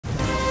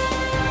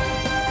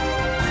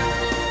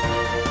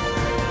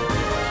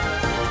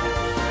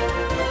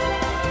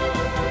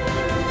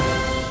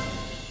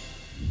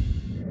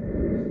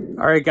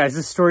All right, guys,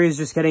 this story is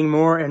just getting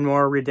more and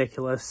more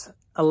ridiculous.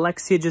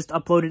 Alexia just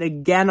uploaded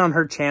again on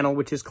her channel,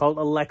 which is called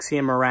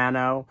Alexia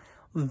Morano.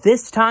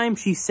 This time,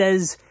 she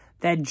says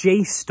that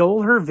Jay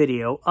stole her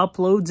video,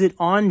 uploads it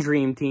on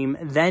Dream Team,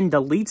 then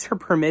deletes her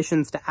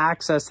permissions to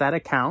access that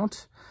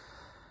account,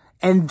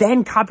 and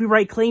then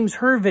copyright claims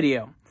her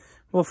video.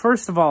 Well,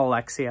 first of all,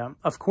 Alexia,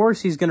 of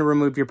course he's going to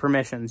remove your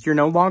permissions. You're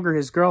no longer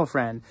his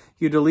girlfriend.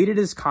 You deleted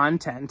his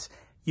content.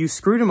 You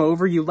screwed him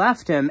over, you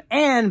left him,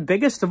 and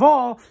biggest of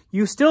all,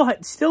 you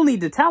still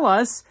need to tell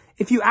us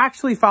if you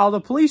actually filed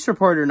a police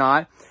report or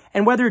not,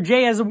 and whether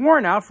Jay has a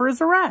warrant out for his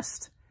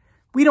arrest.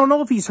 We don't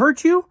know if he's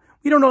hurt you.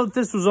 We don't know if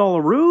this was all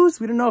a ruse.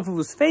 We don't know if it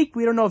was fake.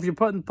 We don't know if you're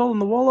pulling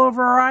the wool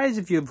over our eyes,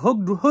 if you've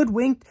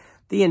hoodwinked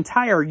the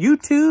entire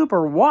YouTube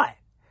or what.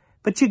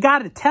 But you got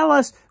to tell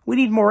us. We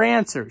need more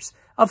answers.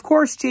 Of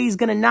course, Jay's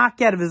going to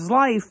knock you out of his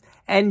life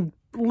and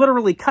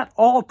literally cut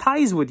all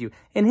ties with you.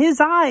 In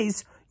his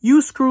eyes, you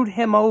screwed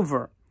him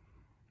over.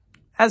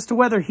 As to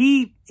whether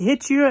he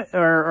hit you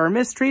or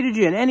mistreated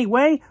you in any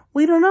way,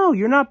 we don't know.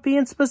 You're not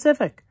being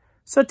specific.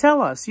 So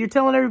tell us. You're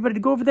telling everybody to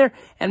go over there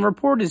and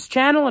report his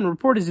channel and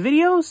report his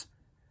videos?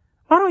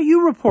 Why don't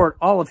you report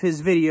all of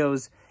his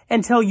videos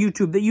and tell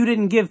YouTube that you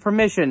didn't give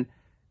permission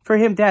for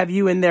him to have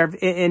you in there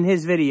in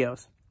his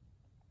videos?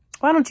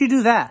 Why don't you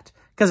do that?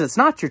 Because it's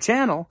not your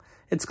channel.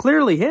 It's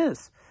clearly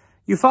his.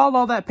 You filed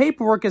all that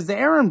paperwork as the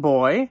errand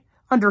boy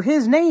under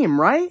his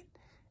name, right?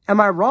 Am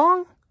I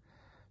wrong?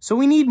 So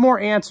we need more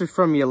answers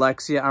from you,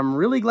 Alexia. I'm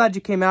really glad you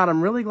came out.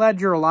 I'm really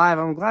glad you're alive.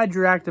 I'm glad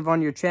you're active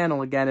on your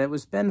channel again. It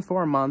was been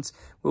 4 months.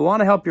 We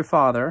want to help your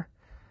father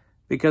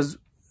because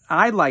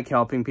I like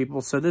helping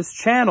people. So this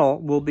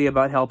channel will be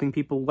about helping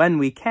people when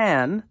we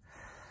can.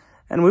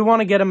 And we want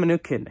to get him a new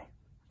kidney.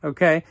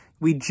 Okay?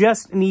 We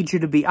just need you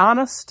to be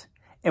honest.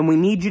 And we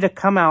need you to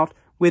come out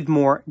with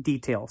more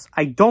details.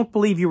 I don't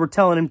believe you were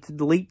telling him to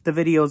delete the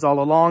videos all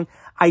along.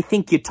 I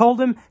think you told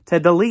him to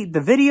delete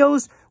the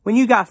videos when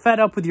you got fed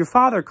up with your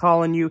father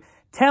calling you,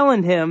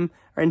 telling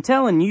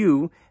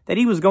you that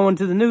he was going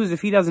to the news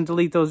if he doesn't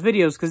delete those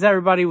videos because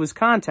everybody was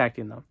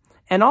contacting them.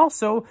 And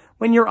also,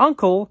 when your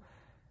uncle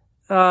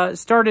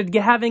started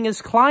having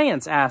his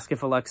clients ask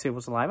if Alexia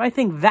was alive, I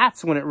think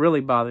that's when it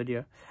really bothered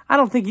you.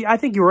 I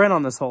think you were in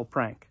on this whole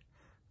prank.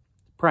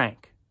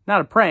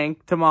 Not a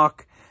prank to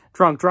mock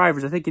drunk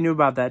drivers. I think you knew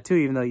about that too,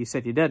 even though you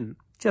said you didn't.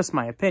 Just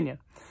my opinion.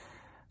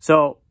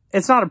 So,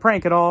 it's not a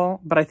prank at all,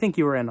 but I think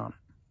you were in on it.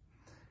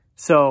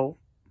 So,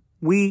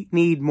 we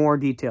need more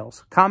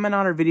details. Comment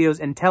on our videos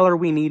and tell her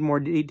we need more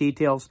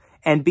details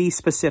and be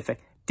specific.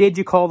 Did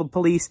you call the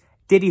police?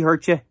 Did he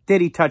hurt you?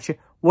 Did he touch you?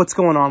 What's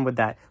going on with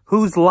that?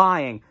 Who's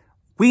lying?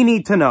 We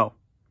need to know.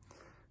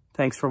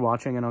 Thanks for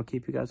watching, and I'll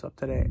keep you guys up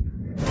to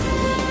date.